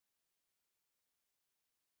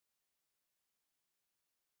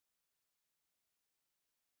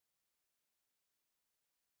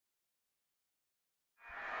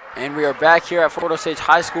And we are back here at Fort Osage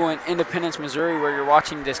High School in Independence, Missouri, where you're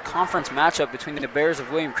watching this conference matchup between the Bears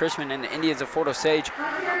of William Chrisman and the Indians of Fort Osage.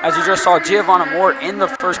 As you just saw, Giovanna Moore in the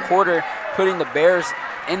first quarter, putting the Bears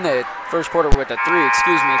in the first quarter with a 3,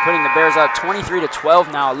 putting the Bears up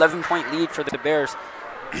 23-12 now, 11-point lead for the Bears.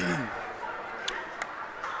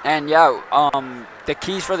 And yeah, the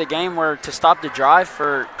keys for the game were to stop the drive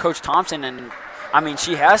for Coach Thompson, and I mean,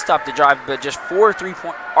 she has stopped the drive, but just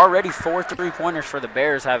already four three-pointers for the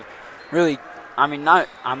Bears have really, I mean, I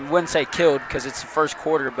wouldn't say killed because it's the first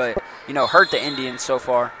quarter, but, you know, hurt the Indians so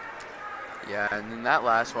far. Yeah, and then that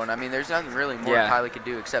last one, I mean, there's nothing really more Kylie could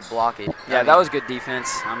do except block it. Yeah, that was good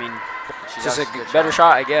defense. I mean, just a better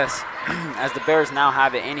shot, I guess, as the Bears now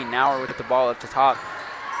have it. Annie Nauer with the ball up the top.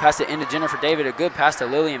 Pass it into Jennifer David, a good pass to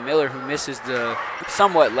Lillian Miller, who misses the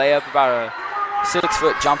somewhat layup, about a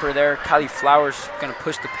 6-foot jumper there. Kylie Flowers going to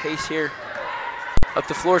push the pace here. Up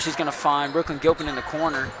the floor, she's going to find Brooklyn Gilpin in the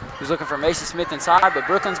corner, who's looking for Macy Smith inside, but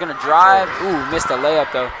Brooklyn's going to drive. Ooh, missed the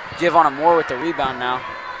layup, though. Giovanna Moore with the rebound now.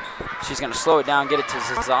 She's going to slow it down, get it to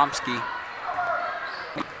Zazomski.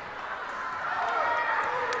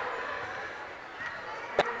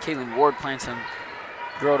 Caitlin Ward playing some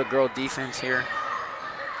girl-to-girl defense here.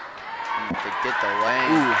 To get the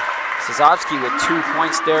lane. Ooh, Zazovski with 2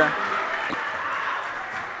 points there.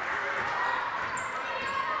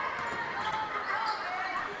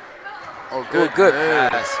 Oh, good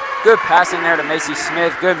pass. Good pass in there to Macy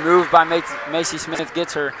Smith. Good move by Macy Smith.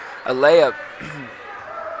 Gets her a layup.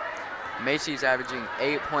 Macy's averaging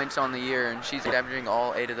 8 points on the year, and she's averaging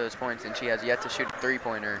all 8 of those points, and she has yet to shoot a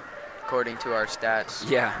three-pointer, according to our stats.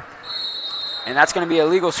 Yeah. And that's going to be a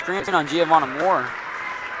legal screen on Giovanna Moore.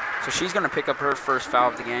 So she's going to pick up her first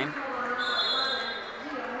foul of the game.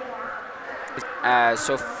 As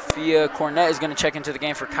Sophia Cornett is going to check into the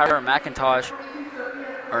game for Kyra McIntosh.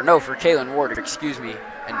 Or no, for Kaylin Ward, excuse me.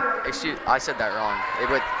 And I said that wrong. It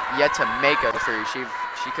would yet to make a 3.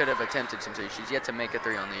 She could have attempted some 3. She's yet to make a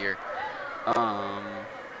 3 on the year.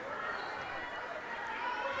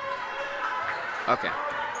 Okay.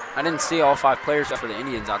 I didn't see all 5 players for the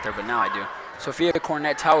Indians out there, but now I do. Sophia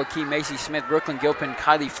Cornett, Tawaki, Macy Smith, Brooklyn Gilpin,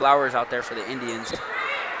 Kylie Flowers out there for the Indians.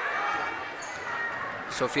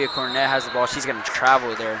 Sophia Cornett has the ball. She's going to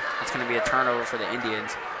travel there. It's going to be a turnover for the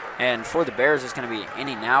Indians. And for the Bears, it's going to be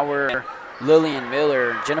Annie Nauer, Lillian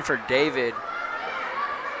Miller, Jennifer David,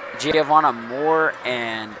 Giovanna Moore,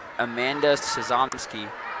 and Amanda Sazomski,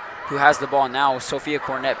 who has the ball now with Sophia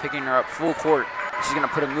Cornett picking her up full court. She's going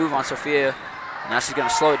to put a move on Sophia. Now she's going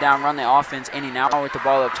to slow it down, run the offense. Annie Nauer with the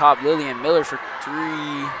ball up top. Lillian Miller for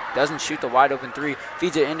 3. Doesn't shoot the wide open 3.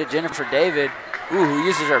 Feeds it into Jennifer David, who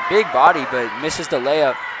uses her big body but misses the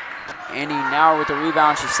layup. Annie Nauer with the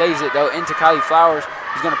rebound. She saves it, though, into Kylie Flowers.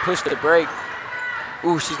 She's going to push the break.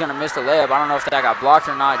 Ooh, she's going to miss the layup. I don't know if that got blocked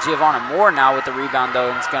or not. Giovanna Moore now with the rebound, though,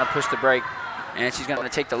 and is going to push the break. And she's going to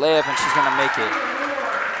take the layup, and she's going to make it.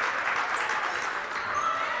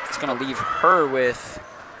 It's going to leave her with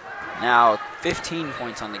now 15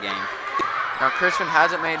 points on the game. Now, Chrisman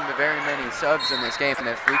hasn't made very many subs in this game, and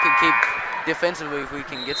if we can keep defensively, if we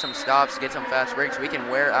can get some stops, get some fast breaks, we can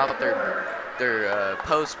wear out their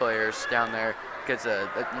post players down there, because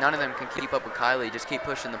none of them can keep up with Kylie. Just keep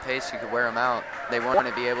pushing the pace. You could wear them out. They want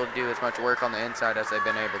to be able to do as much work on the inside as they've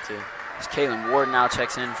been able to. As Kaylin Ward now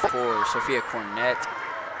checks in for Sophia Cornett.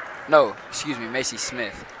 No, excuse me, Macy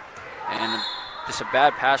Smith. And just a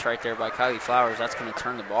bad pass right there by Kylie Flowers. That's going to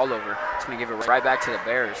turn the ball over. It's going to give it right back to the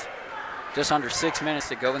Bears. Just under 6 minutes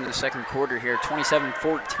to go in the second quarter here.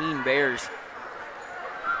 27-14 Bears.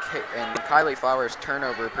 And Kylie Flowers'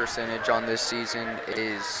 turnover percentage on this season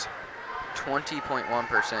is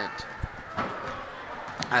 20.1%.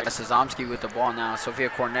 That's Sazomski with the ball now. Sophia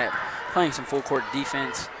Cornett playing some full court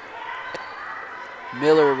defense.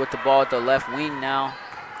 Miller with the ball at the left wing now.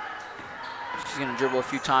 She's going to dribble a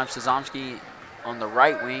few times. Sazomski on the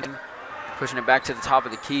right wing, pushing it back to the top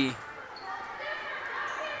of the key.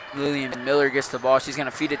 Lillian Miller gets the ball. She's going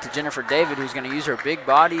to feed it to Jennifer David, who's going to use her big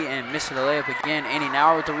body and miss the layup again. Annie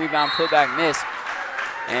Nauer with the rebound, putback miss.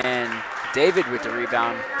 And David with the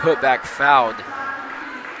rebound, putback fouled.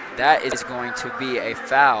 That is going to be a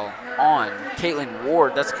foul on Caitlin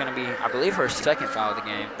Ward. That's going to be, I believe, her second foul of the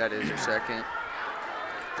game. That is her second.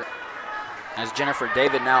 As Jennifer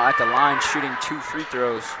David now at the line shooting 2 free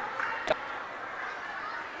throws.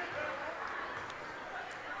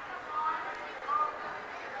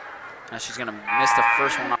 Now she's going to miss the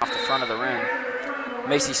first one off the front of the rim.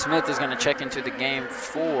 Macy Smith is going to check into the game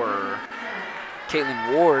for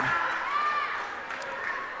Caitlin Ward.